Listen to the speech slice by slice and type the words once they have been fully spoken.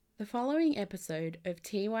The following episode of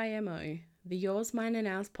TYMO, the Yours, Mine and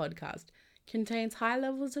Ours podcast, contains high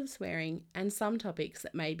levels of swearing and some topics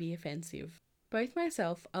that may be offensive. Both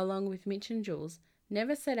myself, along with Mitch and Jules,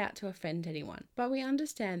 never set out to offend anyone, but we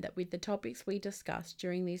understand that with the topics we discuss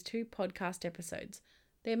during these two podcast episodes,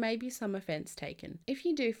 there may be some offence taken. If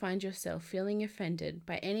you do find yourself feeling offended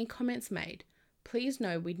by any comments made, please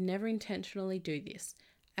know we'd never intentionally do this,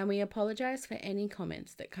 and we apologise for any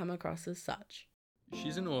comments that come across as such.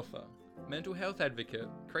 She's an author, mental health advocate,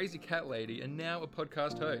 crazy cat lady, and now a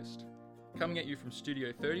podcast host. Coming at you from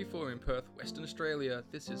Studio 34 in Perth, Western Australia,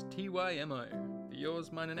 this is TYMO, the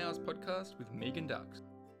Yours, Mine and Ours podcast with Megan Dux.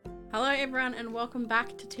 Hello everyone and welcome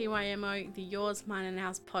back to TYMO, the Yours, Mine and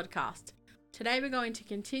Ours podcast. Today we're going to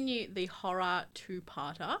continue the horror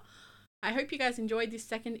two-parter. I hope you guys enjoyed this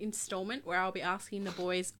second installment where I'll be asking the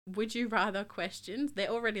boys would you rather questions. They're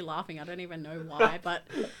already laughing, I don't even know why, but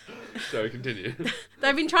So continue.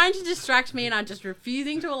 they've been trying to distract me and I'm just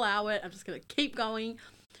refusing to allow it. I'm just going to keep going.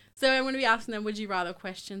 So I'm going to be asking them would you rather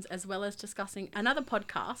questions as well as discussing another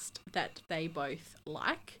podcast that they both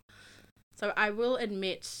like. So I will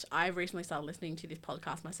admit I've recently started listening to this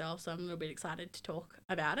podcast myself, so I'm a little bit excited to talk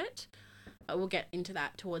about it. We'll get into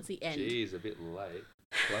that towards the end. Jeez, a bit late.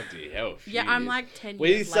 Bloody hell. Yeah, I'm like 10 years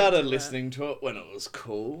We late started to listening to it when it was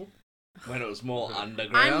cool. When it was more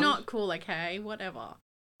underground. I'm not cool, okay? Whatever.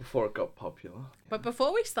 Before it got popular. But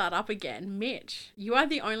before we start up again, Mitch, you are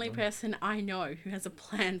the only person I know who has a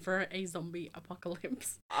plan for a zombie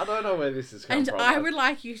apocalypse. I don't know where this is coming And from. I would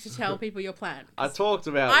like you to tell people your plan. I talked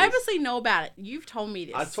about I this. obviously know about it. You've told me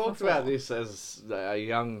this I talked before. about this as a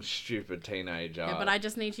young, stupid teenager. Yeah, but I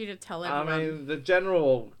just need you to tell I everyone. mean, the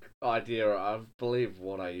general idea, I believe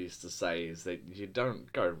what I used to say is that you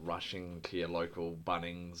don't go rushing to your local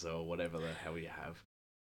Bunnings or whatever the hell you have.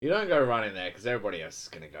 You don't go running there because everybody else is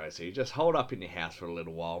going to go. So you just hold up in your house for a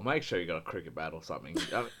little while. Make sure you got a cricket bat or something.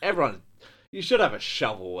 You should have a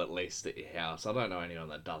shovel at least at your house. I don't know anyone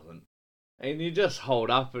that doesn't. And you just hold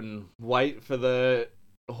up and wait for the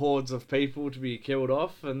hordes of people to be killed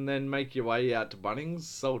off and then make your way out to Bunnings,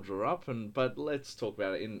 soldier up. But let's talk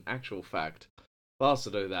about it in actual fact. If I was to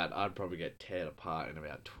do that, I'd probably get teared apart in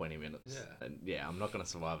about 20 minutes. Yeah. And yeah, I'm not going to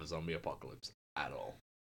survive a zombie apocalypse at all.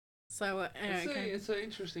 So, okay. It's an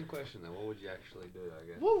interesting question though. What would you actually do, I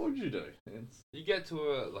guess? What would you do? It's You get to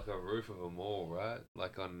a roof of a mall, right?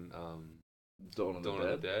 Like on Dawn of the Dawn Dead.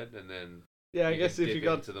 of the Dead, and then Yeah, I you guess can if you dip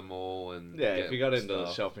got into the mall and yeah, get if you got into the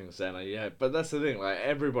stuff. shopping centre, yeah. But that's the thing, like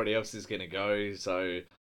everybody else is gonna go, so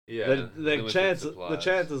Yeah, the limited chances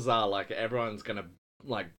supplies. are like everyone's gonna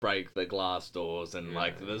like break the glass doors and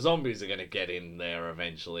like Yeah. the zombies are gonna get in there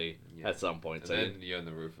eventually Yeah. at some point. And So then you're on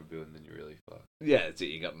the roof of a building, then you're really fucked. yeah, it's it.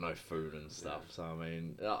 You got no food and stuff. Yeah. So I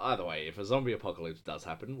mean, either way, if a zombie apocalypse does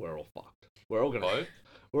happen, we're all fucked. We're all gonna.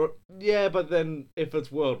 Both? Yeah, but then if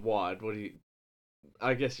it's worldwide, what do you?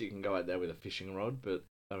 I guess you can go out there with a fishing rod, but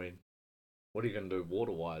I mean, what are you gonna do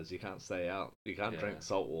water-wise? You can't stay out. You can't Yeah. drink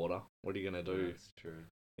salt water. What are you gonna do? That's true.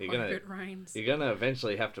 You're Hope gonna it rains. you're gonna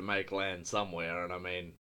eventually have to make land somewhere, and I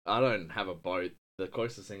mean, I don't have a boat. The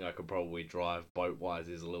closest thing I could probably drive boat-wise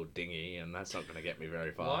is a little dinghy, and that's not gonna get me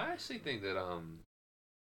very Well, I far. actually think that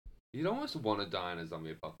you'd almost want to die in a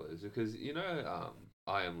zombie apocalypse because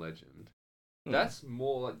I Am Legend. Hmm. That's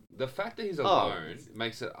more like the fact that he's Oh. alone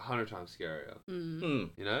makes it 100 times scarier. Mm. Hmm.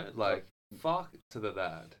 You know, like fuck to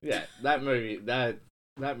that. Yeah, that movie. That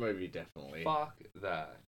movie definitely. Fuck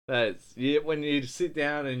that. That's when you sit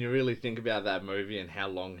down and you really think about that movie and how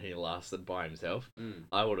long he lasted by himself. Mm.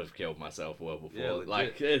 I would have killed myself well before. Yeah, legit.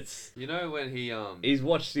 Like it's You know when he's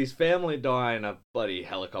watched his family die in a bloody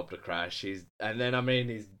helicopter crash. His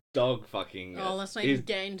dog fucking. Oh, let's not his, even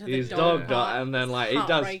get into the his dog dog part. died, and then like he does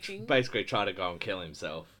Heartbreaking. basically try to go and kill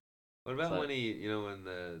himself. what about So- when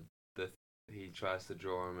when he tries to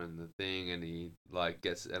draw him in the thing and he like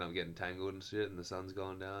end up getting tangled and shit and the sun's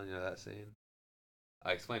going down. You know that scene?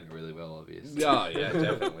 I explained it really well, obviously. Oh yeah,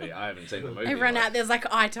 definitely. I haven't seen the movie. Everyone like, out there's like,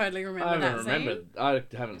 I totally remember I that haven't remembered. scene. I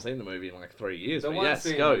haven't seen the movie in like 3 years. The But one yes,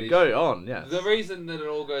 scene go that go on. Yeah. The reason that it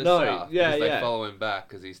all goes No, south yeah, is they yeah. follow him back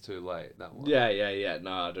because he's too late. That one. Yeah.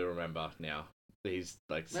 No, I do remember now. He's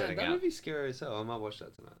like Man, setting that out. movie's scary as hell. I might watch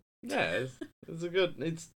that tonight. Yeah, it's a good.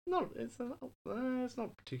 It's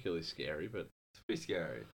not particularly scary, but It's pretty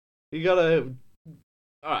scary. you gotta.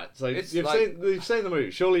 All right, so It's you've like- seen the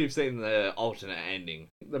movie. Surely you've seen the alternate ending.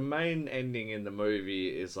 The main ending in the movie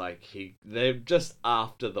is like they're just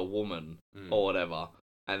after the woman Mm. or whatever,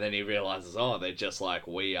 and then he realizes, oh, they're just like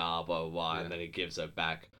we are, blah blah blah, Yeah. and then he gives her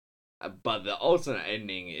back. But the alternate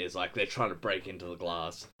ending is like they're trying to break into the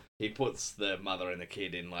glass. He puts the mother and the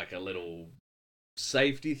kid in like a little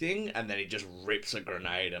safety thing, and then he just rips a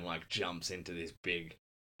grenade and like jumps into this big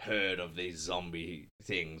herd of these zombie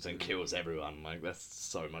things and kills everyone. Like that's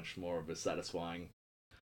so much more of a satisfying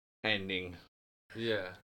ending. Yeah.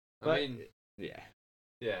 I But, mean, yeah.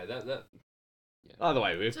 yeah, that. Yeah. Either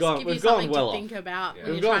way, Just give you something to think about Yeah.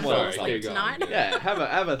 when We've you're gone trying to fall well. asleep Keep going, tonight. yeah. Yeah,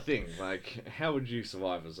 have a think. Like, how would you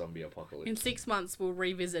survive a zombie apocalypse? In 6 months, we'll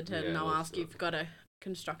revisit it and Yeah, I'll let's ask you do if it. you've got a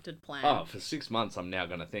constructed plan. Oh, for 6 months, I'm now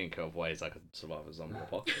going to think of ways I could survive a zombie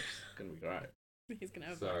apocalypse. It's going to be great. He's gonna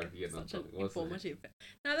have Sorry, like, you're getting off such an topic. What's the- informative.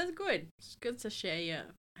 No, that's good. It's good to share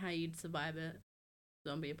how you'd survive a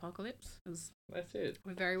zombie apocalypse. 'Cause That's it.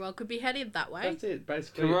 we very well could be headed that way. That's it.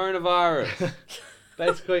 Basically, Coronavirus.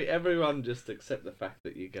 basically, everyone just accept the fact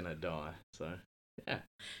that you're going to die. So, yeah.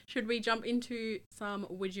 Should we jump into some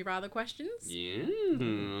would you rather questions? Yeah.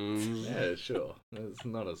 Yeah, sure. It's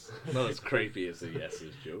not as creepy as the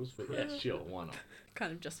yeses, Jules, but yeah, sure, why not?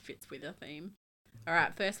 Kind of just fits with the theme. All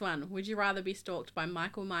right, first one. Would you rather be stalked by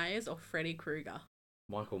Michael Myers or Freddy Krueger?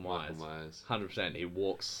 Michael Myers. Michael Myers. 100%. He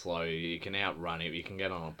walks slow. You can outrun him. You can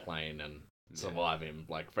get on a plane and survive him.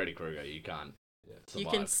 Like Freddy Krueger, you can't Yeah. You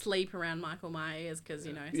survive. can sleep around Michael Myers because,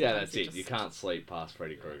 you know... Yeah, sometimes that's you it. just- You can't sleep past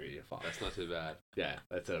Freddy Krueger. You're fine. That's not too bad. Yeah,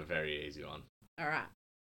 that's a very easy one. All right.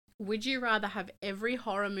 Would you rather have every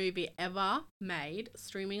horror movie ever made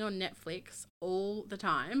streaming on Netflix all the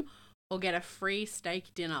time or get a free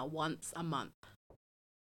steak dinner once a month?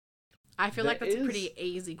 I feel like There that's a is- pretty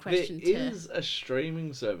easy question There to... is a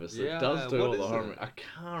streaming service that Yeah, does do what all the is horror. it? I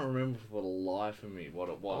can't remember for the life of me what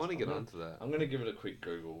it was. I want to get I'm onto that. I'm going to give it a quick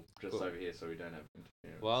Google just Cool. over here so we don't have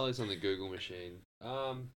interference. While he's on the Google machine,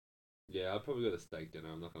 yeah, I'll probably go to steak dinner.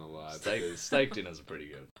 I'm not gonna lie. because- steak dinners are pretty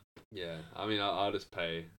good. Yeah, I mean, I'll just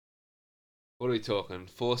pay. What are we talking?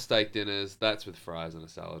 4 steak dinners. That's with fries and a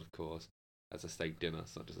salad, of course. That's a steak dinner.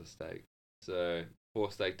 It's not just a steak. So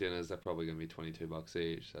 4 steak dinners. They're probably gonna be $22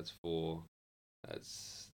 each. That's 4.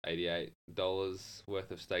 That's $88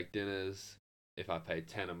 worth of steak dinners. If I pay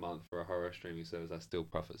 10 a month for a horror streaming service, I still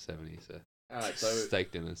profit 70. So Alright, so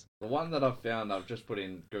steak dinners. the one that I've found, I've just put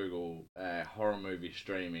in Google horror movie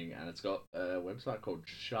streaming, and it's got a website called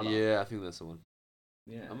Shudder. Yeah, I think that's the one.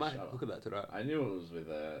 Yeah, I might Shudder. look at that today. I knew it was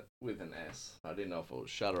with an S. I didn't know if it was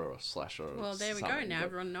Shudder or Slasher. Or Well, there we go. something, Now but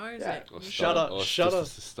everyone knows Yeah. it. Or You- Shudder- or Shudder.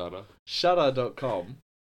 just a stutter. Shudder.com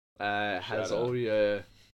has Shudder. all your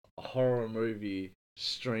horror movie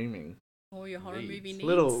streaming. All your horror Needs. movie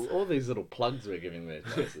needs. All these little plugs we're giving their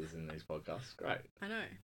places in these podcasts. Great. I know.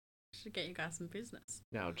 Should get you guys some business.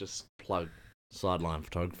 Now just plug Sideline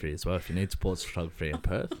Photography as well. If you need sports photography in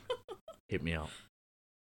Perth, hit me up.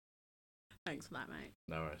 Thanks for that, mate.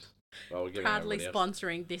 No worries. Well, we're giving Proudly everybody else-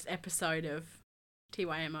 sponsoring this episode of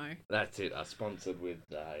TYMO. That's it. I sponsored with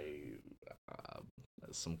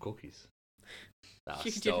some cookies. That I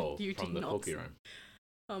You stole did from the not. cookie room.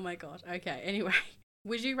 Oh my god. Okay, anyway.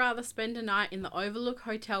 Would you rather spend a night in the Overlook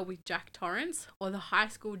Hotel with Jack Torrance or the high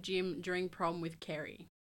school gym during prom with Kerry?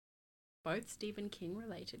 Both Stephen King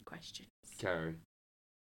related questions. Carrie.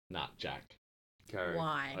 Nah, Jack. Carrie.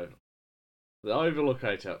 Why? The Overlook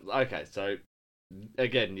Hotel. Okay, so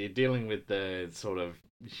again, you're dealing with the sort of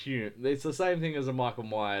it's the same thing as a Michael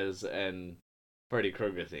Myers and Freddy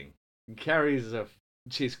Krueger thing. Carrie's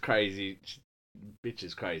she's crazy. Bitch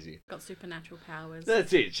is crazy. Got supernatural powers.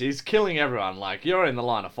 That's it. She's killing everyone. Like, you're in the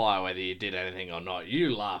line of fire whether you did anything or not.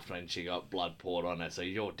 You laughed when she got blood poured on her, so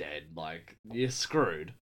you're dead. Like, you're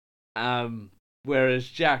screwed. Whereas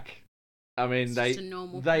Jack, I mean, It's they just a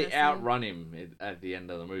normal they person. outrun him at the end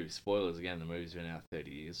of the movie. Spoilers again. The movie's been out 30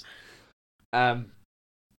 years.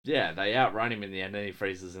 Yeah, they outrun him in the end, and he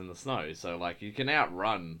freezes in the snow. So like, you can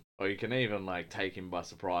outrun, or you can even like take him by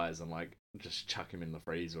surprise and like just chuck him in the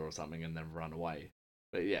freezer or something, and then run away.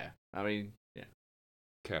 But yeah, I mean, yeah.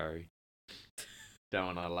 Carrie. Don't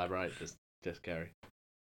want to elaborate. Just Carrie.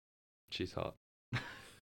 She's hot.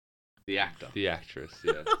 The actor. The actress,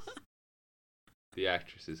 yes. The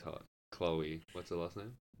actress is hot. Chloe. What's her last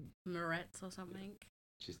name? Moretz or something.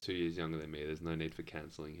 She's 2 years younger than me. There's no need for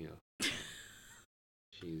cancelling here.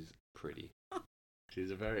 She's pretty.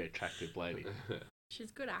 She's a very attractive lady.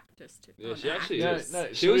 She's a good actress too. Yeah, Oh, she no, actually actress. is. No,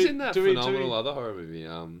 She should was we- in that do we- phenomenal other horror movie,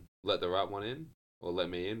 Let the Right One In, or Let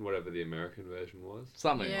Me In, whatever the American version was.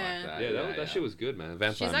 Something Yeah. like that. Yeah, that shit was good, man.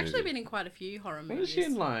 Vampire She's actually movie. been in quite a few horror What movies. is she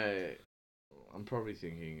in, like... I'm probably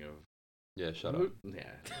thinking of... Yeah, shut up.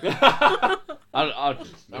 Yeah. I'm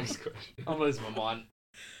Next question. losing my mind.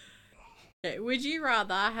 Okay, would you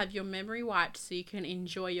rather have your memory wiped so you can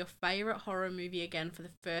enjoy your favourite horror movie again for the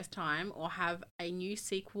first time, or have a new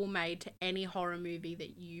sequel made to any horror movie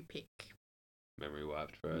that you pick? Memory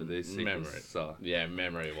wiped, bro. These sequels Memory. suck. Yeah,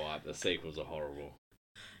 memory wipe. The sequels are horrible.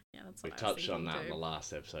 Yeah, that's We what I was touched on thinking that in the too.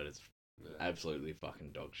 last episode. It's Yeah. absolutely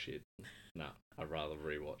fucking dog shit. No, I'd rather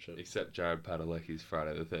rewatch it. Except Jared Padalecki's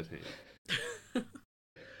Friday the 13th.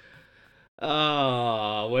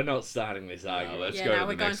 Oh, we're not starting this No, argument. let's Yeah, go now to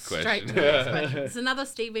we're the going next straight question. to the next question. It's another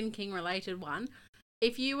Stephen King related one.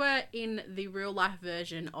 If you were in the real life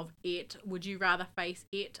version of It, would you rather face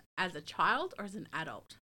it as a child or as an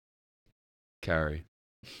adult? Carrie.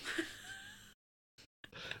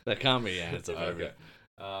 That can't be an answer, Okay.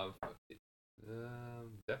 baby.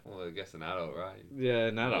 Definitely, I guess an adult, right? Yeah,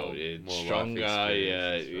 an adult. More- Yeah, more life stronger. Yeah,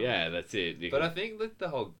 experience and yeah, that's it. You But I can- think that the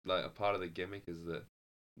whole like a part of the gimmick is that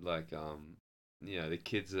like the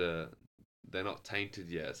kids they're not tainted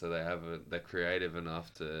yet, so they're creative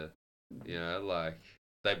enough to like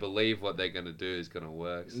they believe what they're gonna do is gonna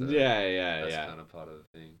work. So yeah. that's kind of part of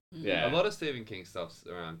the thing. Yeah. A lot of Stephen King stuff's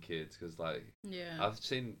around kids because like Yeah. I've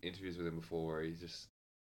seen interviews with him before where he's just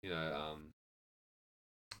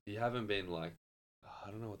you haven't been like. I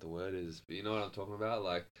don't know what the word is, but you know what I'm talking about?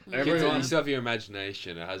 Like, Everyone- you still have your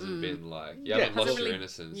imagination. It hasn't Mm. been like, you Yeah, haven't lost hasn't your really-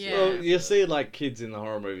 innocence. yeah. Well, you so- see, like, kids in the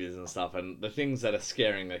horror movies and stuff, and the things that are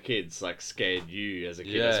scaring the kids, like, scared you as a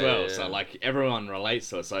kid Yeah, as well. yeah, So, yeah. like, everyone relates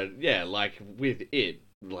to it. So, yeah, like, with it,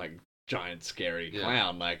 like, giant scary Yeah.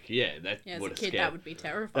 clown, like, yeah, that Yeah, as a would have kid, scared... that would be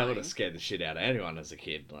terrifying. That would have scared the shit out of anyone as a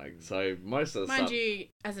kid. Like, so most of the Mind stuff... you,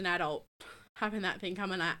 as an adult, having that thing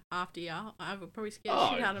coming after you, I would probably scare the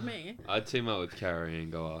Oh. shit out of me. I'd team up with Carrie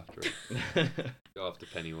and go after it. Go after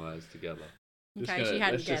Pennywise together. In Just case gonna- you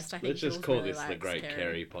hadn't let's guessed, just, I think let's just Jules call really this the likes Great Carrie.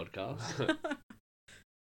 Carrie podcast.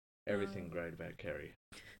 Everything great about Carrie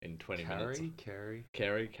in 20 minutes. Carrie.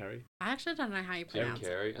 Carrie. I actually don't know how you Yeah, pronounce it.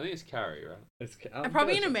 Carrie. I think it's Carrie, right? It's, And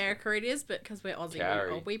probably in America it is, but because we're Aussie,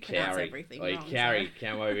 Carrie. we pronounce Carrie. everything Oi, wrong. Carrie, So.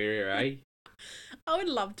 come over here, eh? I would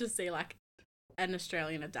love to see like an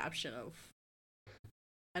Australian adaptation of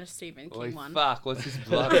a Stephen King Oi, one. fuck, what's this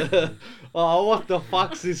blood? Oh, what the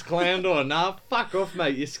fuck's this clown doing? Nah, fuck off,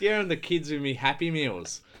 mate. You're scaring the kids with me Happy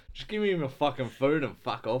Meals. Just give me my fucking food and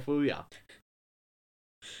fuck off, will ya?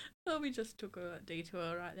 Oh, we just took a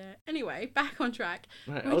detour right there. Anyway, back on track.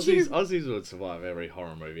 Mate, Would you- Aussies would survive every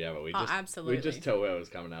horror movie ever. Oh, absolutely. We just tell where it was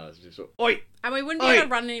coming at us. Just oi! And we wouldn't be Oi! able to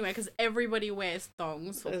run anywhere because everybody wears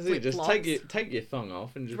thongs or That's it. flip Just flops. take your thong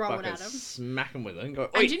off and just Throw it fucking at 'em. smack them with it and go. Oi!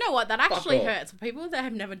 And do you know what? That Fuck actually off. hurts. For people that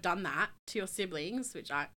have never done that to your siblings,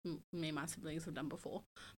 which me and my siblings have done before,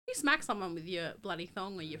 you smack someone with your bloody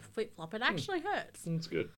thong or your flip flop, it actually hurts. It's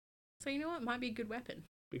good. So you know what? It might be a good weapon.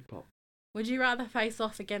 Big pop. Would you rather face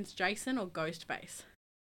off against Jason or Ghostface?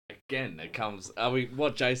 Again, it comes.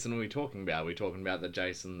 What Jason are we talking about? Are we talking about the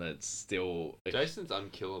Jason that's still? Jason's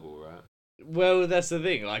unkillable, right? Well, that's the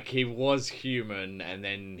thing. Like, he was human and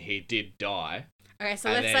then he did die. Okay,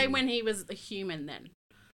 so And let's say then- when he was a human then.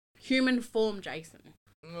 Human form Jason.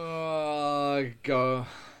 Go.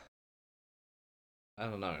 I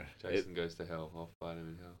don't know. Jason goes to hell. I'll fight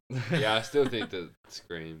him in hell. Yeah, I still think that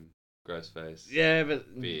Scream, Ghostface, Yeah,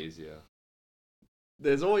 but be easier.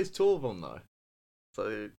 there's always two of them though.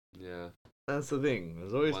 So Yeah. that's the thing.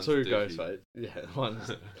 There's always One's two Doofy. Ghostface. Yeah,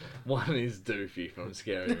 one is Doofy from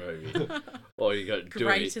Scary Movie, or you got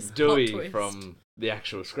Greatest Dewey plot twist. from the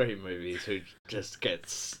actual Scream movies, who just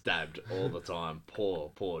gets stabbed all the time.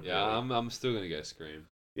 Poor Dewey. Yeah, I'm still gonna go Scream.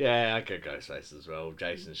 Yeah, I get Ghostface as well.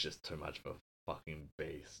 Jason's just too much of a fucking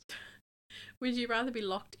beast. Would you rather be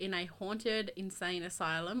locked in a haunted insane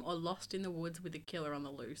asylum or lost in the woods with a killer on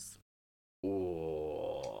the loose?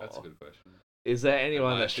 Ooh. That's a good question. Is there And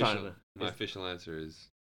anyone my that's official, trying to? My official answer is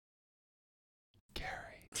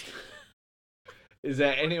Carrie. Is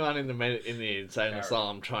there anyone in the insane Carrie.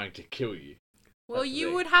 asylum trying to kill you? Well, That's the you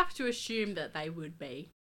thing. would have to assume that they would be.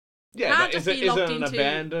 Yeah, Can't but just is it be locked an into-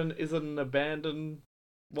 abandoned? Is it an abandoned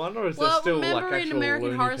one, or is there Well, still remember like in actual American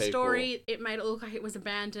loony Horror people? Story, it made it look like it was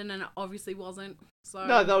abandoned, and it obviously wasn't. So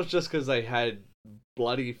No, that was just because they had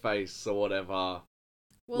bloody face or whatever,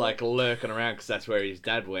 well, like lurking around, because that's where his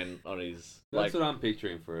dad went on his That's like. what I'm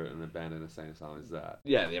picturing for an abandoned insane asylum. Is that?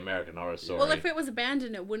 Yeah, the American Horror Story. well, if it was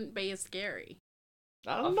abandoned, it wouldn't be as scary.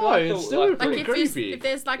 I I don't feel know, like it's the- still like- Like pretty if, creepy. if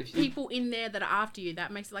there's like If you- people in there that are after you,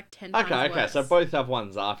 that makes it like 10 times Okay, worse. so both have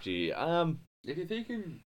ones after you. If you're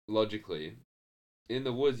thinking logically, in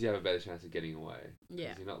the woods you have a better chance of getting away. 'Cause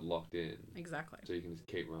Yeah, You're not locked in, exactly. so you can just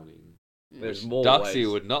keep running. There's Which more Duxie ways.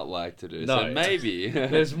 would not like to do. No. So maybe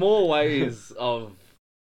There's more ways of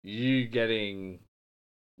you getting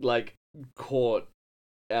like caught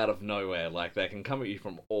out of nowhere. Like they can come at you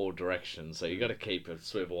from all directions, so you got to keep a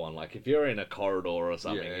swivel on. Like if you're in a corridor or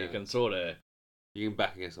something, Yeah, you yeah. can sort of. You can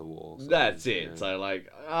back against a wall. sort of, That's it. yeah. So like,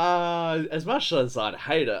 as much as I'd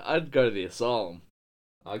hate it, I'd go to the asylum.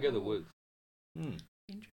 I'll go the woods. Hmm.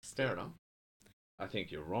 Interesting. Fair enough. I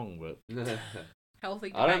think you're wrong, but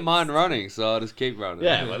Healthy. I don't mind running, so I'll just keep running.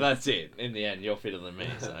 yeah, well that's it. In the end, you're fitter than me,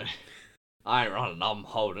 so I ain't running. I'm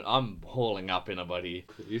hauling up in a buddy.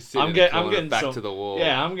 You sit I'm in get- the I'm corner getting back some- to the wall.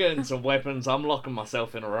 Yeah, I'm getting some weapons. I'm locking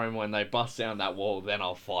myself in a room. When they bust down that wall, then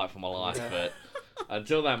I'll fight for my life. But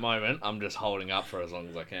until that moment, I'm just holding up for as long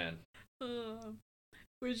as I can.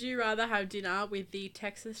 Would you rather have dinner with the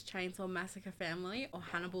Texas Chainsaw Massacre family or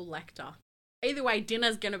Hannibal Lecter? Either way,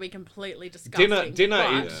 dinner's going to be completely disgusting.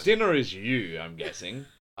 Dinner is you. I'm guessing.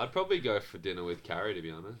 I'd probably go for dinner with Carrie, to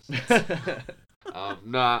be honest.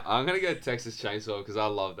 Nah, I'm gonna go Texas Chainsaw because I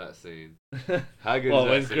love that scene. How good Well, is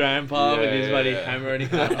that with scene? Grandpa with his buddy hammer and he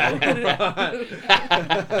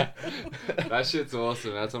That shit's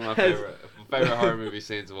awesome. That's one of my favorite horror movie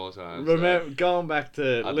scenes of all time. Remember, going back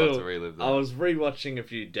to I'd love to relive that. I was rewatching a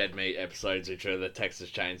few Dead Meat episodes, which are the Texas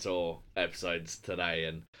Chainsaw episodes today,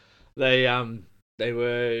 and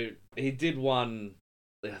he did one,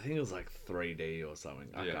 I think it was like 3D or something.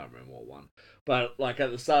 I can't remember what one. But like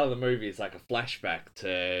at the start of the movie, it's like a flashback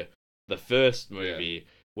to the first movie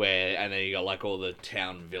and then you got like all the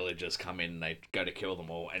town villagers come in and they go to kill them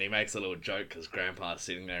all. And he makes a little joke because Grandpa's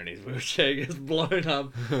sitting there in his wheelchair, gets blown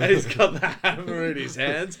up, and he's got the hammer in his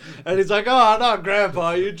hands. And he's like, "Oh no,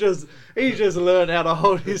 Grandpa, he just learned how to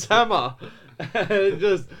hold his hammer." And it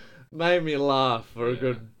just made me laugh for a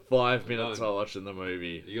good 5 minutes while watching the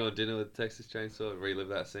movie. You go on dinner with Texas Chainsaw and relive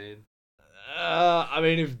that scene? I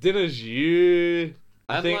mean, if dinner's you,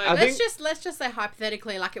 I think. Let's just say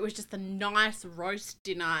hypothetically, like it was just a nice roast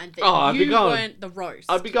dinner, and that I'd be going- weren't the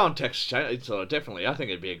roast. I'd be going Texas Chainsaw. Definitely, I think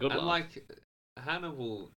it'd be a good And one. like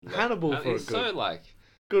Hannibal For is a good, so like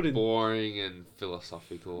good in, boring and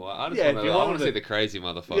philosophical. I just Yeah, want if you to wanted see to- the crazy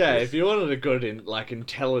motherfuckers. yeah. If you wanted a good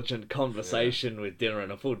intelligent conversation with dinner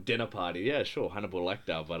and a full dinner party, yeah, sure, Hannibal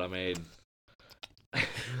Lecter. But I mean,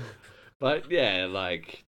 but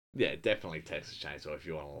yeah, definitely Texas Chainsaw if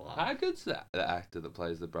you want to laugh. How good's the actor that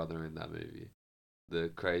plays the brother in that movie?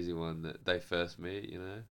 The crazy one that they first meet, you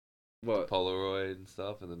know? What? Polaroid and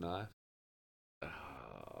stuff and the knife.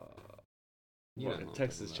 You know what I'm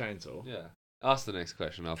Texas talking Chainsaw? Yeah. Ask the next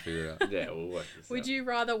question, I'll figure it out. Yeah, we'll work this out. Would you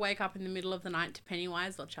rather wake up in the middle of the night to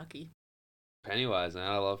Pennywise or Chucky? Pennywise, man.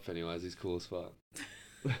 I love Pennywise. He's cool as fuck.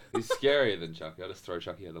 He's scarier than Chucky. I'll just throw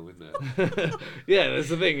Chucky out the window. Yeah, that's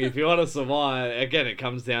the thing. If you want to survive, again, it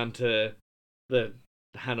comes down to the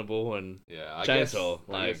Hannibal and Yeah, I Chainsaw.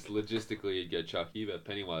 guess logistically you'd go Chucky, but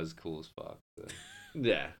Pennywise is cool as fuck. So.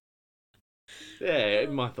 Yeah. Yeah,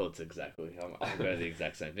 my thoughts exactly. I'm going the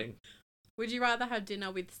exact same thing. Would you rather have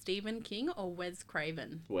dinner with Stephen King or Wes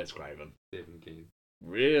Craven? Wes Craven. Stephen King.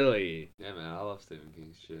 Really? Yeah, man, I love Stephen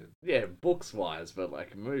King's shit. Yeah, books wise, but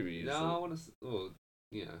like movies. No, I want to,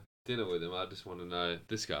 dinner with him. I just want to know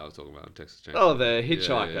this guy I was talking about in Texas Chainsaw. Oh, the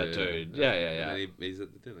hitchhiker dude. Yeah. And then he's at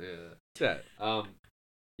the dinner. Yeah.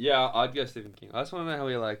 Yeah, I'd go Stephen King. I just want to know how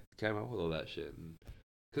he came up with all that shit.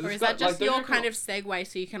 Or is that just your kind of segue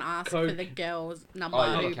so you can ask for the girl's number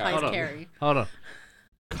who plays Carrie? Hold on.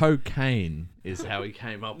 Cocaine is how he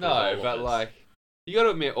came up with all No, of but this. like, you got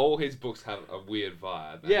to admit, all his books have a weird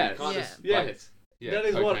vibe. Yes. That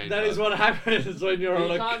is what happens when you're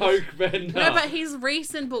on a coke bender. No, but his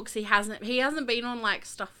recent books, he hasn't been on like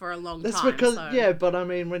stuff for a long That's time. because so. but I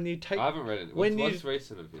mean, when you take, I haven't read it. What's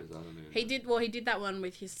recent of his? I don't know. He did that one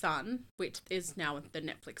with his son, which is now the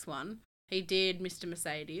Netflix one. He did Mr.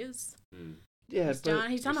 Mercedes. Yeah, He's done a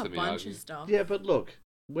Mr. bunch Miyagi. of stuff. Yeah, but look,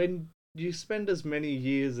 when you spend as many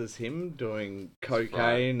years as him doing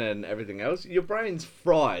cocaine and everything else, your brain's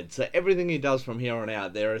fried. So everything he does from here on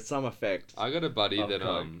out, there is some effect. I got a buddy that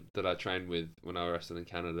coke. that I trained with when I was wrestling in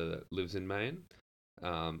Canada that lives in Maine,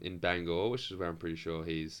 in Bangor, which is where I'm pretty sure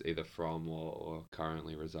he's either from or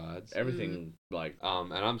currently resides. Everything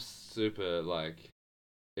and I'm super like,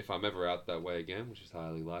 if I'm ever out that way again, which is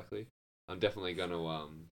highly likely, I'm definitely gonna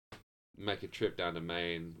make a trip down to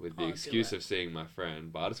Maine with the excuse of seeing my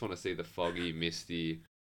friend. But I just want to see the foggy, misty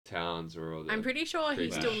towns where all the I'm pretty sure he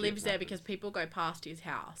crazy still shit lives there happens. because people go past his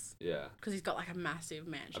house. Yeah. Because he's got like a massive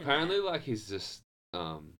mansion. Apparently, like he's just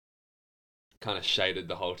kind of shaded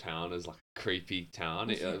the whole town as like a creepy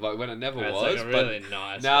town, like when it never That's was. like a really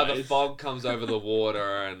nice now the place. fog comes over the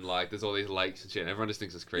water and like there's all these lakes and shit. And everyone just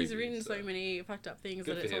thinks it's creepy. He's written so many fucked up things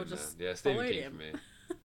Good that for it's all him, just man. Yeah, Stephen followed King him. for me.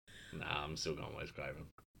 Nah, I'm still going Wes Craven.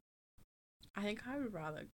 I think I would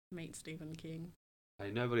rather meet Stephen King.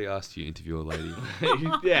 Hey, nobody asked you to interview a lady.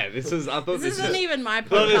 Yeah, this is. I thought This isn't even my I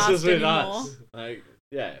thought this podcast was with anymore. us. Like,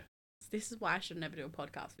 yeah. This is why I should never do a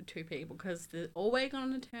podcast with two people, because they're always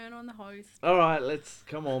going to turn on the host. All right,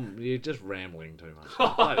 come on. You're just rambling too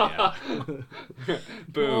much. Bloody hell.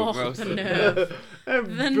 Boom, Oh, roasted. the nerve. And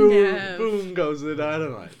The boom, nerve. boom goes the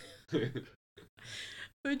dynamite.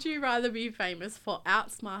 Would you rather be famous for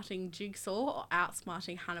outsmarting Jigsaw or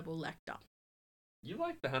outsmarting Hannibal Lecter? You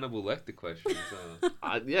like the Hannibal Lecter questions,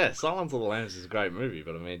 Yeah, Silence of the Lambs is a great movie,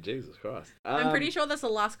 but I mean, Jesus Christ. I'm pretty sure that's the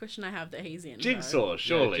last question I have that he's in. though. Jigsaw,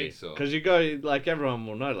 surely. Jigsaw. Because you go, like, everyone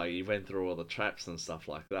will know, like, you went through all the traps and stuff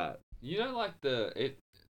like that. You know, like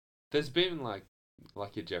there's been like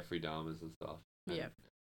your Jeffrey Dahmers and stuff. and Yeah.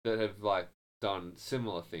 That have like done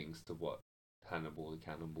similar things to what Hannibal the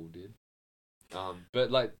Cannibal did.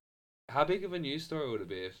 But like, how big of a news story would it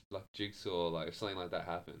be if like Jigsaw, like if something like that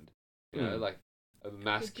happened? You know, like a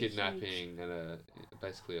mass It'd be huge. kidnapping and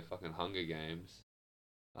basically a fucking Hunger Games.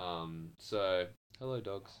 So hello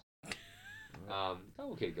dogs.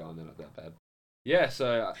 We'll keep going. They're not that bad. Yeah.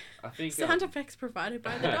 So I think Sound effects provided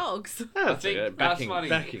by the dogs. Yeah, I think it. Backing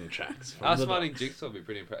outsmarting- tracks. From the outsmarting dogs. Jigsaw would be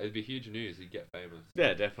pretty impressive. It'd be huge news. You'd get famous. Yeah,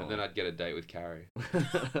 And definitely. then I'd get a date with Carrie.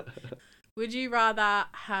 Would you rather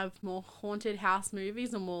have more haunted house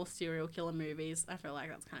movies or more serial killer movies? I feel like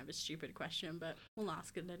that's kind of a stupid question, but we'll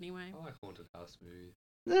ask it anyway. I like haunted house movies.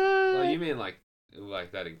 Uh, Like, you mean like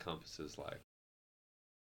that encompasses like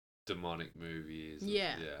demonic movies?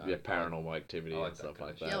 Yeah. yeah, paranormal activity I like and that stuff kind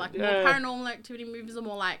like of that. shit. Yeah, like yeah. more paranormal activity movies or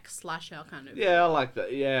more like slasher kind of. Yeah, I like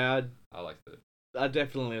that. Yeah, I like that. I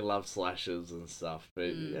definitely love slashers and stuff, but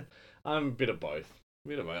Mm. yeah, I'm a bit of both.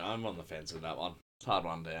 I'm on the fence with that one. It's a hard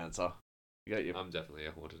one to answer. You got your... I'm definitely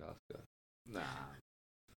a haunted house guy. Nah.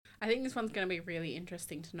 I think this one's going to be really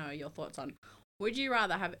interesting to know your thoughts on. Would you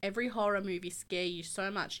rather have every horror movie scare you so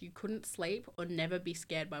much you couldn't sleep or never be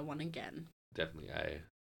scared by one again? Definitely A.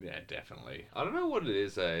 Yeah, definitely. I don't know what it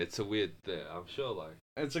is. It's a weird thing. I'm sure like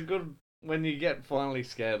It's a good... When you get finally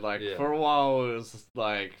scared, like, Yeah. for a while it was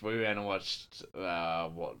like, we went and watched,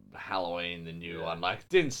 Halloween, the new Yeah. one, like,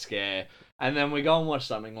 didn't scare. And then we go and watch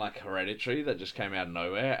something like Hereditary that just came out of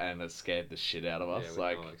nowhere and it scared the shit out of us. with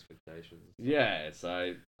like, no expectations. yeah,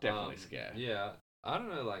 so definitely scare. Yeah, I don't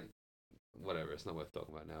know. Like whatever. It's not worth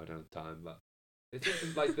talking about now. I don't have time. But it's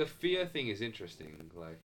just, like the fear thing is interesting.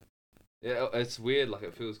 Like yeah, it's weird. Like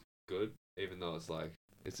it feels good, even though it's like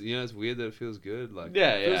it's it's weird that it feels good. Like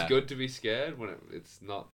Yeah, it feels yeah. good to be scared when it's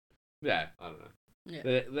not. Yeah. I don't know.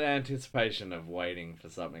 Yeah. The anticipation of waiting for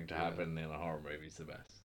something to happen in a horror movie is the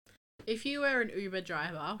best. If you were an Uber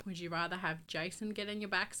driver, would you rather have Jason get in your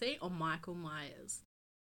backseat or Michael Myers?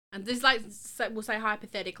 And this, like, we'll say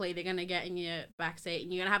hypothetically, they're going to get in your backseat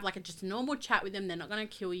and you're going to have, like, just a normal chat with them. They're not going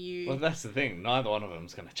to kill you. Well, that's the thing. Neither one of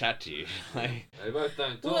them's going to chat to you. Like, They both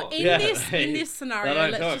don't talk. Well, in Yeah, this they- scenario, they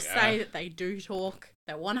don't let's talk, just say that they do talk.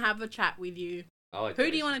 They want to have a chat with you. I like Who do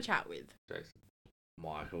you Jason. want to chat with? Jason.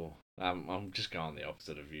 Michael. I'm just going the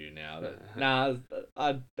opposite of you now. Yeah. Nah,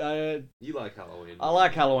 I You like Halloween?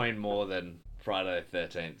 like Halloween more than Friday the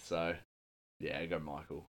 13th, so yeah, go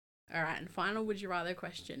Michael. All right, and final would you rather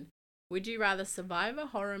question. Would you rather survive a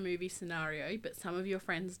horror movie scenario but some of your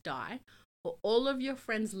friends die, or all of your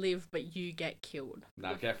friends live but you get killed?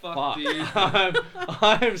 Now The get fuck fucked. do you-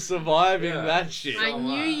 I'm surviving Yeah. that shit. I So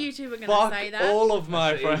knew what? you two were going Fuck to say that. all of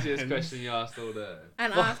my That's the friends. easiest question you asked all day.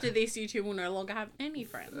 And Fuck. after this, you two will no longer have any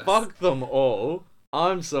friends. Fuck them all.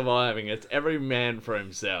 I'm surviving. It's every man for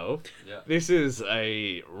himself. Yeah. This is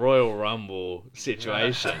a Royal Rumble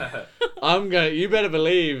situation. You better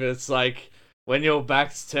believe it's like when your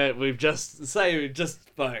back's turned, we just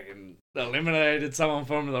fucking eliminated someone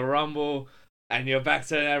from the Rumble and your back's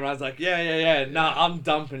turned, everyone's like, yeah, nah, I'm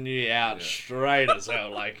dumping you out Yeah. straight as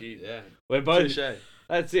hell. Like, Yeah. we're both, Touche.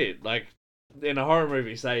 that's it. Like, in a horror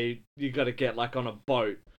movie, say, you gotta get, like, on a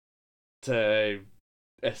boat to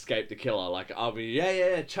escape the killer. Like, I'll be,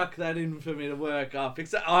 yeah, chuck that in for me to work. I'll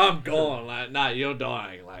fix it. Oh, I'm gone. Like, nah, you're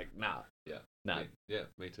dying. Like, nah. Yeah. Nah, Yeah,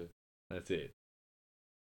 me too. that's it.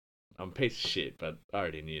 I'm a piece of shit, but I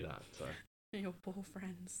already knew that, so. Your poor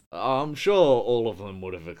friends. I'm sure all of them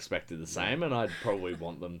would have expected the same, and I'd probably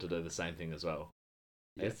want them to do the same thing as well.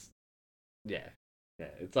 Yeah. It's, yeah.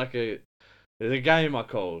 It's like there's a game I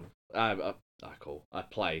play,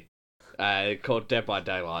 called Dead by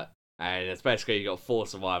Daylight, and it's basically you got 4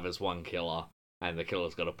 survivors, 1 killer, and the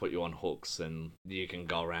killer's got to put you on hooks, and you can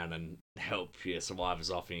go around and help your survivors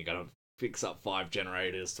off, and you got to fix up 5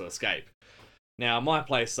 generators to escape. Now, my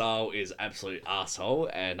play style is absolute asshole,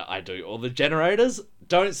 and I do all the generators,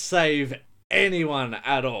 don't save anyone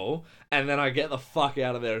at all, and then I get the fuck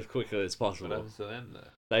out of there as quickly as What possible. happens to them though?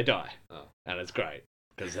 They die, Oh. and it's great,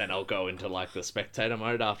 because then I'll go into like the spectator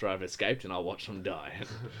mode after I've escaped, and I'll watch them die.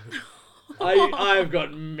 I've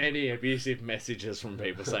got many abusive messages from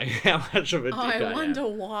people saying how much of a dick I wonder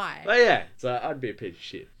am. why. But yeah, so I'd be a piece of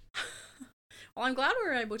shit. Well, I'm glad we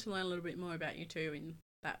were able to learn a little bit more about you two in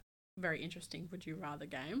that very interesting Would You Rather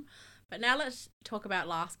game. But now let's talk about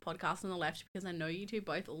last podcast on the left, because I know you two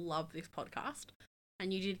both love this podcast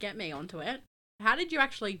and you did get me onto it. How did you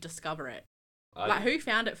actually discover it? Like, who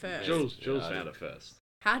found it first? Jules found it first.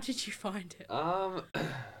 How did you find it? I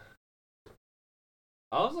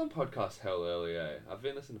was on podcast hell earlier. I've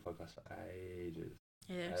been listening to podcasts for ages.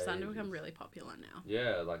 Yeah, they're starting to become really popular now.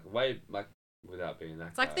 Yeah, like way like without being that.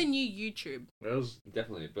 It's like the new YouTube. It was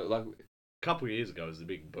definitely, but like a couple of years ago. It was a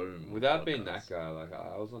big boom. without being that guy, like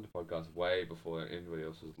I was on the podcast way before anybody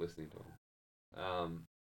else was listening to them.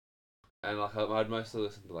 And like I'd mostly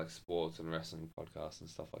listen to like sports and wrestling podcasts and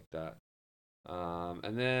stuff like that.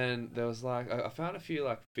 And then there was like I found a few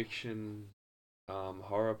like fiction,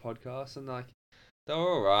 horror podcasts, and like they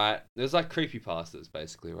were alright. There's like creepypastas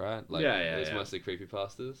basically, right? Like Yeah, it's yeah. mostly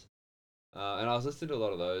creepypastas. And I was listening to a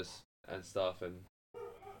lot of those and stuff, and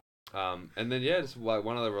then yeah, just like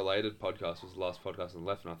one of the related podcasts was the last podcast on the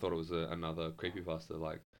left, and I thought it was another creepypasta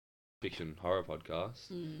like fiction horror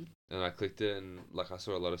podcast. Mm. And I clicked it, and like I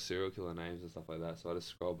saw a lot of serial killer names and stuff like that, so I just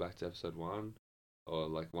scrolled back to episode 1, or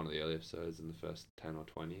like one of the early episodes in the first 10 or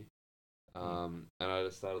 20. And I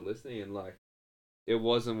just started listening, and like it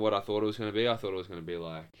wasn't what I thought it was going to be. I thought it was going to be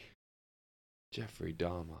like Jeffrey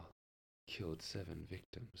Dahmer killed 7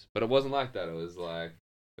 victims, but it wasn't like that. It was like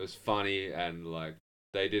it was funny, and like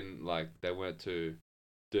they weren't too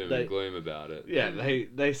doom and gloom about it. Yeah,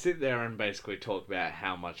 they sit there and basically talk about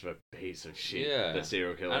how much of a piece of shit the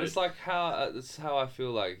serial killer and is. it's like it's how I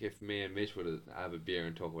feel like if me and Mitch would have a beer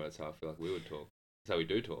and talk about it, it's how I feel like we would talk. It's how we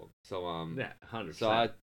do talk. So yeah, 100%. So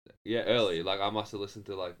early, like I must have listened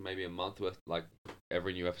to like maybe a month worth, like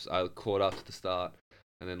every new episode. I caught up to the start,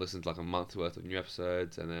 and then listened to like a month's worth of new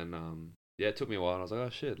episodes, and then it took me a while, and I was like, oh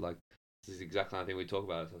shit, like this is exactly the thing we talk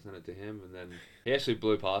about. So I sent it to him, and then he actually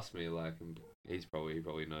blew past me, like, and he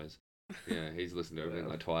probably knows. Yeah, he's listened to everything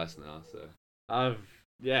like twice now. So I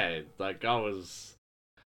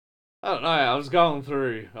was going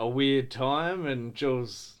through a weird time, and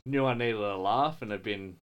Jules knew I needed a laugh, and had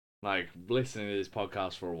been like listening to this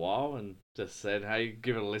podcast for a while, and just said, "Hey,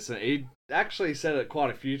 give it a listen." He actually said it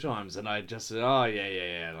quite a few times, and I just said, "Oh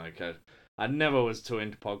yeah." Like I never was too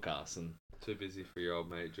into podcasts, and too busy for your old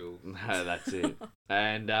mate Jules. no, that's it.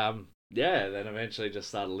 And then eventually just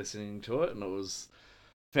started listening to it, and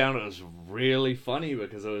found it was really funny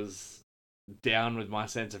because it was down with my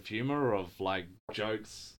sense of humor of like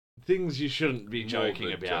jokes. Things you shouldn't be joking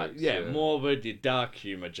Morbid about. jokes, yeah, morbid, your dark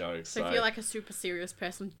humor jokes. So if you're like a super serious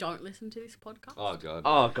person, don't listen to this podcast. Oh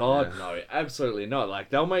god. No, absolutely not.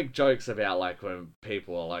 Like they'll make jokes about like when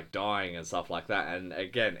people are like dying and stuff like that. And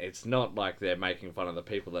again, it's not like they're making fun of the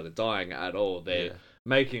people that are dying at all. They're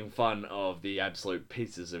making fun of the absolute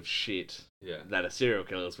pieces of shit that are serial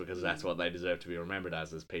killers, because that's what they deserve to be remembered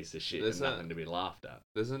as pieces of shit. There's nothing to be laughed at.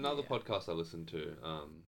 There's another podcast I listened to,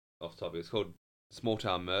 off topic. It's called Small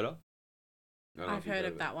Town Murder. I've heard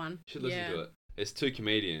of that one. You should listen to it. It's 2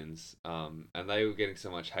 comedians, and they were getting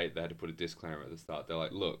so much hate they had to put a disclaimer at the start. They're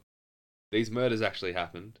like, look, these murders actually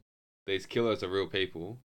happened. These killers are real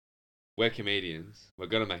people. We're comedians. We're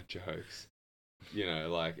going to make jokes. You know,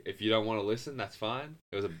 like, if you don't want to listen, that's fine.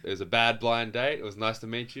 It was a bad blind date. It was nice to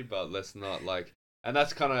meet you, but let's not, like... And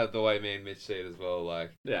that's kind of the way me and Mitch see it as well.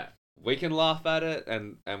 Like, we can laugh at it,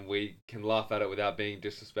 and we can laugh at it without being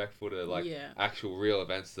disrespectful to like actual real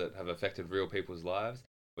events that have affected real people's lives.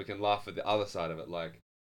 We can laugh at the other side of it, like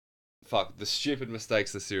fuck the stupid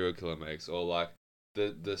mistakes the serial killer makes, or like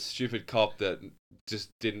the stupid cop that just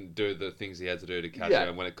didn't do the things he had to do to catch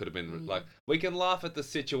her when it could have been like. We can laugh at the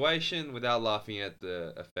situation without laughing at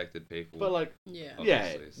the affected people. But like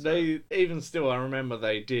so. they even still, I remember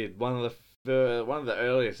they did one of the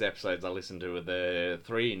earliest episodes I listened to were the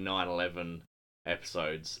 3 9/11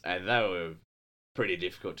 episodes, and they were pretty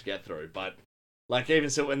difficult to get through. But like even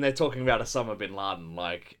so, when they're talking about Osama bin Laden,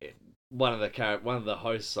 like one of the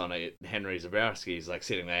hosts on it, Henry Zabrowski, is like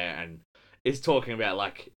sitting there and is talking about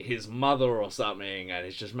like his mother or something, and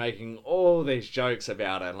he's just making all these jokes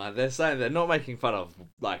about it. And like they're saying they're not making fun of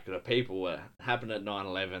like the people that happened at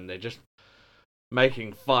 9/11. They're just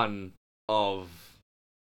making fun of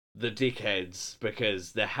the dickheads,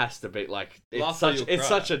 because there has to be like it's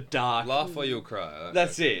such a dark laugh or you'll cry.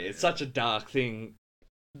 That's it. It's such a dark thing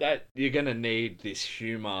that you're gonna need this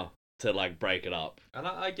humor to like break it up. And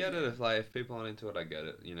I get it if people aren't into it, I get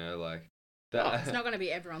it. You know, like that. It's not gonna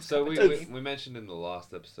be everyone's. So cup of tea. we mentioned in the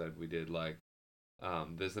last episode we did like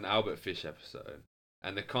there's an Albert Fish episode,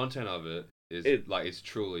 and the content of it is it's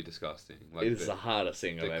truly disgusting. Like it's the hardest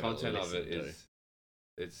thing I've the ever content of it listened to. is.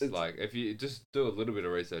 It's like if you just do a little bit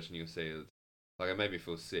of research and you'll see it. Like it made me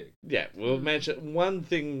feel sick. Yeah, we'll mention one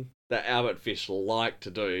thing that Albert Fish liked to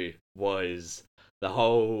do was the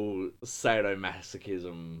whole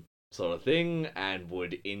sadomasochism sort of thing, and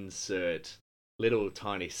would insert little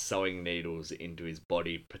tiny sewing needles into his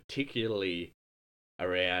body, particularly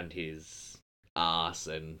around his arse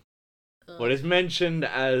and what is mentioned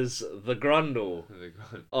as the grundle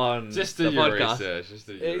on just the do your podcast. research. Just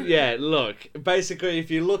do your Yeah, look, basically, if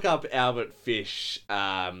you look up Albert Fish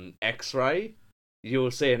X-ray,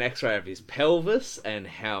 you'll see an X-ray of his pelvis and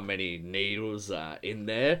how many needles are in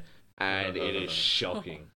there, and it is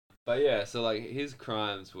shocking. But yeah, so like his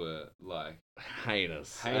crimes were like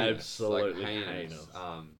Heinous. heinous, Absolutely like, heinous.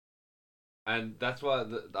 And that's why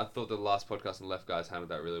I thought the last podcast on Left Guys handled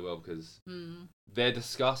that really well, because they're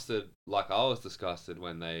disgusted, like I was disgusted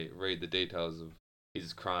when they read the details of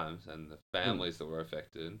his crimes and the families that were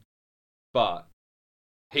affected. But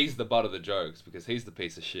he's the butt of the jokes because he's the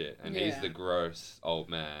piece of shit and he's the gross old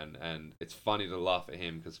man, and it's funny to laugh at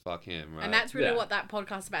him because fuck him, right? And that's really what that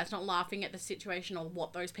podcast is about. It's not laughing at the situation or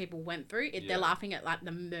what those people went through. They're laughing at like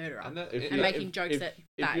the murderer and making jokes that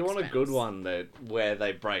if you want a good one where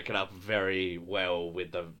they break it up very well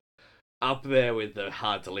with the up there with the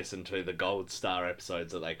hard to listen to, the gold star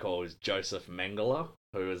episodes that they call, is Joseph Mengele,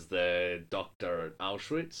 who was the doctor at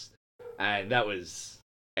Auschwitz, and that was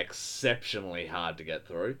exceptionally hard to get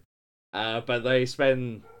through. But they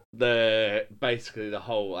spend basically the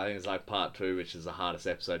whole, I think it's like part 2, which is the hardest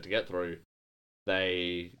episode to get through.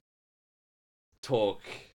 They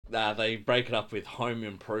break it up with home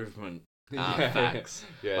improvement facts.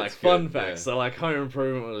 Like fun facts. So like Home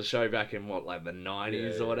Improvement was a show back in like the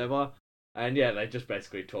 90s or whatever. And they just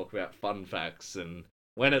basically talk about fun facts, and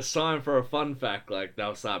when it's time for a fun fact, like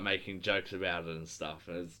they'll start making jokes about it and stuff.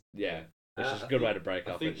 And it's it's just a good way to break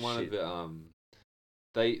up. I think one of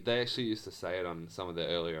the they actually used to say it on some of their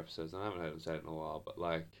earlier episodes, and I haven't heard them say it in a while, but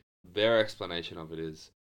like their explanation of it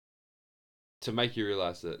is to make you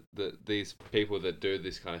realize that these people that do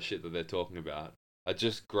this kind of shit that they're talking about are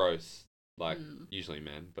just gross, like usually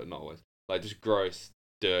men, but not always, like just gross,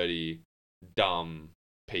 dirty, dumb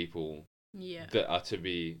people that are to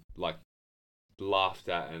be like laughed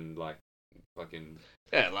at and like fucking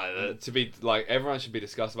to be like, everyone should be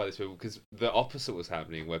disgusted by these people, because the opposite was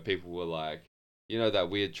happening where people were like, you know, that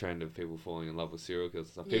weird trend of people falling in love with serial killers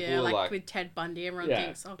and stuff. People were like with Ted Bundy, everyone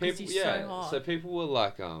thinks, oh, because he's so hot. So people were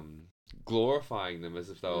like glorifying them as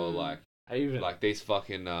if they were like these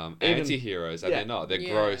fucking anti-heroes, and they're not. They're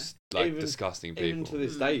gross, disgusting people. Even to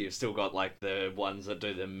this day, you've still got like the ones that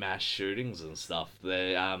do the mass shootings and stuff.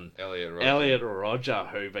 The Elliot Rodger,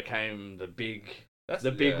 who became the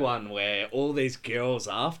big one where all these girls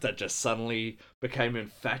after just suddenly became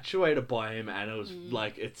infatuated by him, and it was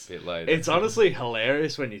like it's honestly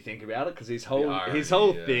hilarious when you think about it, because his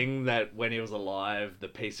whole thing that when he was alive the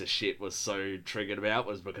piece of shit was so triggered about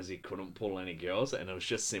was because he couldn't pull any girls, and it was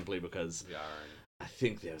just simply because I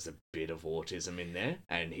think there was a bit of autism in there,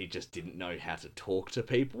 and he just didn't know how to talk to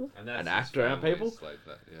people and act around people. Like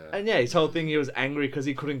that, And his whole thing, he was angry because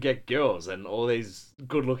he couldn't get girls, and all these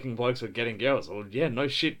good-looking blokes were getting girls. Well, no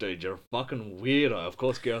shit, dude, you're a fucking weirdo. Of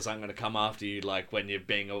course girls aren't going to come after you, like, when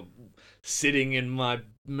you're sitting in my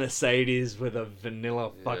Mercedes with a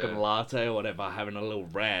vanilla fucking latte or whatever, having a little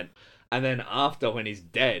rant. And then after, when he's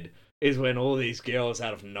dead, is when all these girls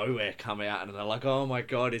out of nowhere come out, and they're like, oh my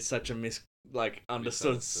god, it's such a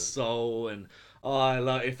understood soul, and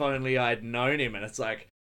if only I'd known him. And it's like,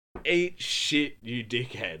 eat shit, you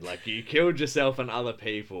dickhead. Like, you killed yourself and other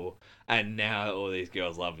people, and now all these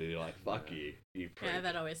girls love you. You're like, fuck you prick. Yeah,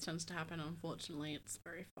 that always tends to happen, unfortunately. It's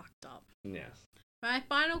very fucked up. Yes. My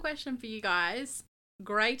final question for you guys: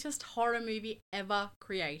 greatest horror movie ever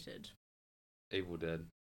created? Evil Dead.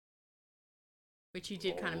 Which you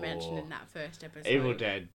did kind of mention in that first episode. Evil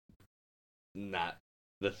Dead. Nah.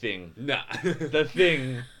 The Thing. Nah. The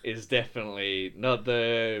Thing is definitely not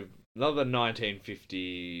the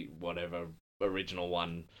 1950 whatever original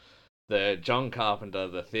one. The John Carpenter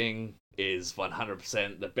The Thing is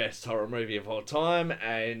 100% the best horror movie of all time,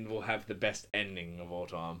 and will have the best ending of all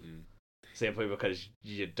time. Simply because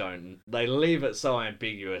they leave it so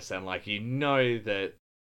ambiguous, and like, you know that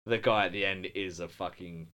the guy at the end is a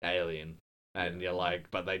fucking alien. And you're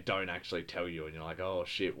like, but they don't actually tell you, and you're like, oh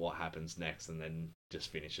shit, what happens next? And then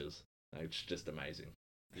just finishes. It's just amazing.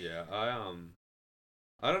 Yeah,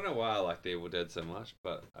 I don't know why I like the Evil Dead so much,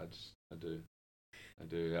 but I do.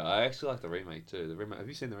 I actually like the remake too. Have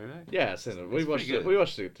you seen the remake? Yeah, I've seen it. We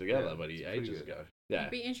watched it together, buddy, ages ago. Yeah.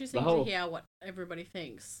 It'd be interesting to hear what everybody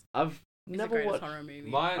thinks. I've is Never the greatest watched- horror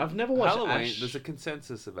movie. I've never watched Halloween. Ash. There's a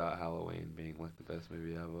consensus about Halloween being like the best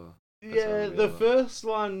movie ever. That's Yeah, horror movie the ever. first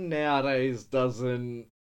one nowadays doesn't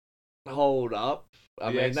hold up.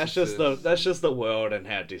 I The mean, Exorcist. that's just the world and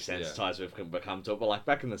how desensitized we've become to it. But like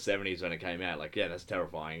back in the 70s when it came out, like yeah, that's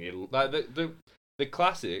terrifying. Like the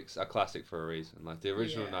classics are classic for a reason. Like the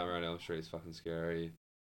original Yeah. Nightmare on Elm Street is fucking scary.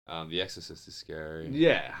 The Exorcist is scary.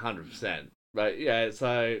 Yeah, 100%. But yeah,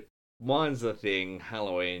 so mine's the thing.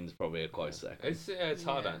 Halloween's probably a close second. It's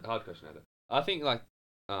hard Yeah. hard question. I think like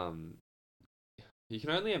you can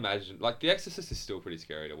only imagine like The Exorcist is still pretty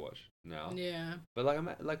scary to watch now. Yeah. But like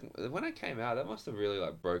when it came out, that must have really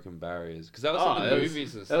like broken barriers because that was Oh, in it the was-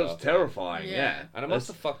 movies and That stuff. was terrifying. Yeah. Yeah, And it must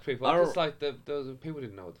have fucked people I up. re- Because like there was people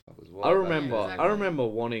didn't know what the fuck was what. I like- remember. Yeah, I exactly. remember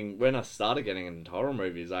wanting when I started getting into horror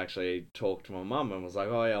movies. I actually talked to my mum and was like,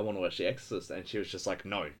 "Oh yeah, I want to watch The Exorcist," and she was just like,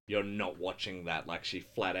 "No, you're not watching that." Like she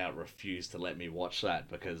flat out refused to let me watch that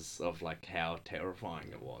because of like how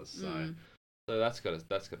terrifying it was. So Mm. So that's got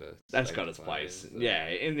its place. Yeah,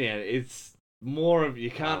 in the end, it's more of you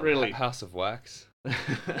can't really. House of Wax.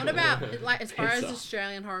 What about, like, as far as Pizza.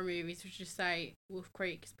 Australian horror movies, would you say Wolf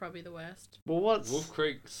Creek is probably the worst? Well, what's Wolf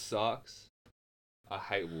Creek sucks. I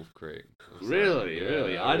hate Wolf Creek. I'm really, sorry.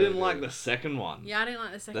 really? Yeah, I didn't really like do. the second one. Yeah, I didn't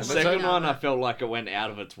like the second The one. second either, one, I but- felt like it went out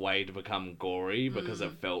of its way to become gory because Mm.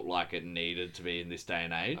 it felt like it needed to be in this day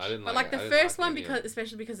and age. I didn't But like like it. the I didn't first like one, any of because it.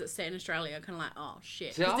 especially because it's set in Australia, kind of like, oh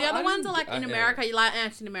shit. See, Because the I other ones are didn't- like in yeah. America, you're like,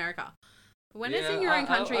 it's in America. But when it's in Yeah, your own I-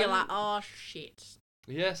 country, I you're like, didn't- oh shit.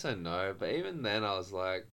 Yes and no, but even then I was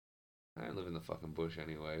like, I don't live in the fucking bush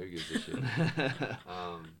anyway. Who gives a shit?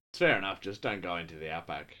 It's fair enough. Just don't go into the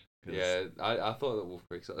outback. 'cause Yeah, I thought that Wolf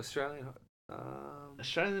Creek's Australian.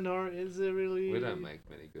 Australian horror is it really? We don't make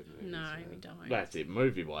many good movies. No, man. we don't. That's it.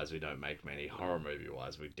 Movie wise, we don't make many. Horror movie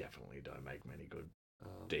wise, we definitely don't make many good,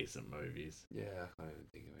 decent movies. Yeah, I can't even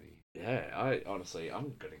think of any. Yeah,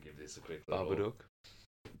 I'm gonna give this a quick little. Babadook.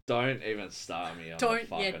 Don't even start me on. the Don't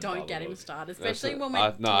fucking get him Babadook. started, That's especially it. when I-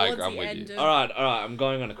 we're no, I- towards I'm the with end you. of. All right. I'm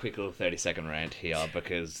going on a quick little 30-second rant here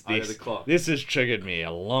because I got this the clock. this has triggered me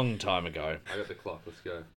a long time ago. I got the clock. Let's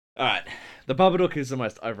go. All right, the Babadook is the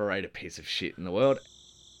most overrated piece of shit in the world.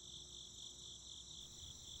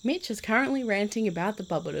 Mitch is currently ranting about the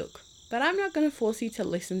Babadook, but I'm not going to force you to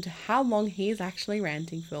listen to how long he's actually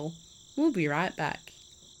ranting for. We'll be right back.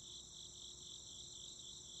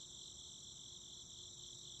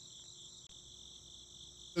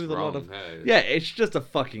 It's With a lot wrong, of- hey. Yeah, it's just a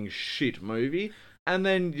fucking shit movie. And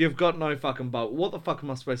then you've got no fucking what the fuck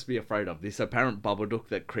am I supposed to be afraid of? This apparent Babadook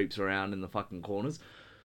that creeps around in the fucking corners?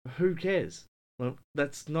 Who cares? Well,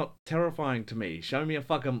 that's not terrifying to me. Show me a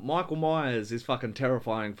fucking... Michael Myers is fucking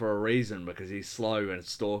terrifying for a reason because he's slow and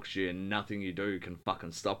stalks you and nothing you do can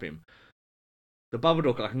fucking stop him. The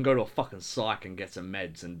Babadook, I can go to a fucking psych and get some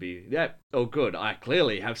meds and be, yeah, oh good, I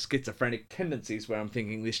clearly have schizophrenic tendencies where I'm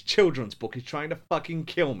thinking this children's book is trying to fucking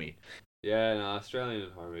kill me. Yeah, no, Australian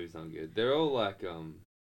horror movies aren't good. They're all like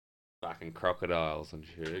fucking crocodiles and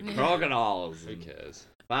shit. Yeah. Crocodiles. Who cares?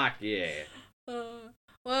 Fuck yeah.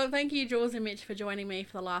 Well, thank you, Jules and Mitch, for joining me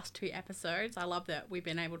for the last 2 episodes. I love that we've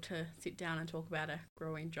been able to sit down and talk about a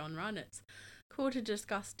growing genre, and it's cool to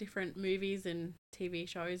discuss different movies and TV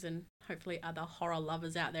shows, and hopefully other horror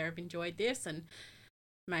lovers out there have enjoyed this and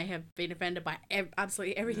may have been offended by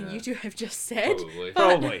absolutely everything Yeah. you two have just said. Probably.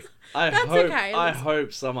 Probably. That's okay. I Let's-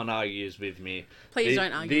 hope someone argues with me. Please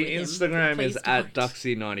don't argue The with Instagram him. is Please at don't.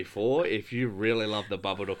 Duxy94. If you really love the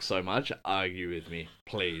Babadook so much, argue with me,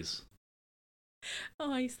 please.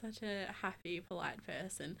 Oh, he's such a happy, polite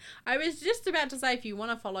person. I was just about to say, if you want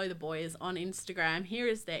to follow the boys on Instagram, here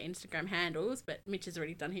is their Instagram handles, but Mitch has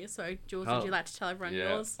already done here. So, Jules, would Oh. you like to tell everyone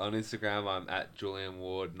Yeah, yours? on Instagram I'm at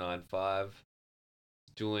JulianWard95.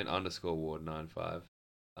 Julian_Ward95.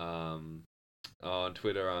 On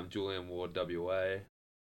Twitter I'm JulianWardWA.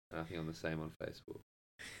 And I think I'm the same on Facebook.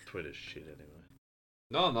 Twitter's shit anyway.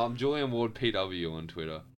 No, I'm JulianWardPW on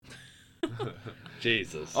Twitter.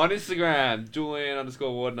 Jesus. On Instagram,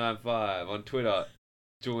 Julian_Ward95. On Twitter,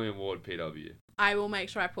 JulianWardPW. I will make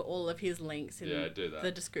sure I put all of his links in Yeah, do that. the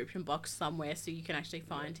description box somewhere so you can actually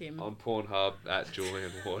find him. On Pornhub at Julian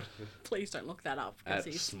Ward. Please don't look that up. because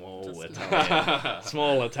At he's small just Italian.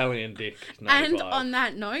 Small Italian dick. And 95. on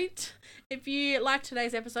that note, if you liked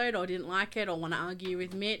today's episode or didn't like it or want to argue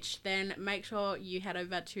with Mitch, then make sure you head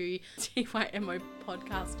over to TYMO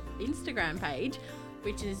Podcast Instagram page,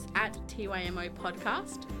 which is at TYMO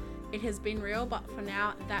Podcast. It has been real, but for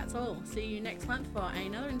now, that's all. See you next month for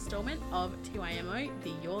another installment of TYMO,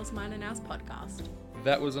 the Yours, Mine and Ours podcast.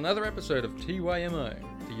 That was another episode of TYMO,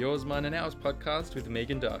 the Yours, Mine and Ours podcast with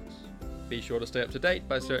Megan Dux. Be sure to stay up to date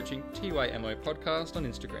by searching TYMO Podcast on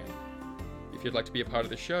Instagram. If you'd like to be a part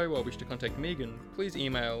of the show or wish to contact Megan, please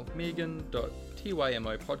email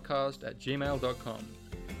megan.tymopodcast@gmail.com.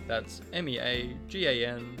 That's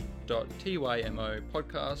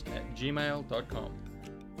meagan.tymopodcast@gmail.com.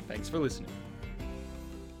 Thanks for listening.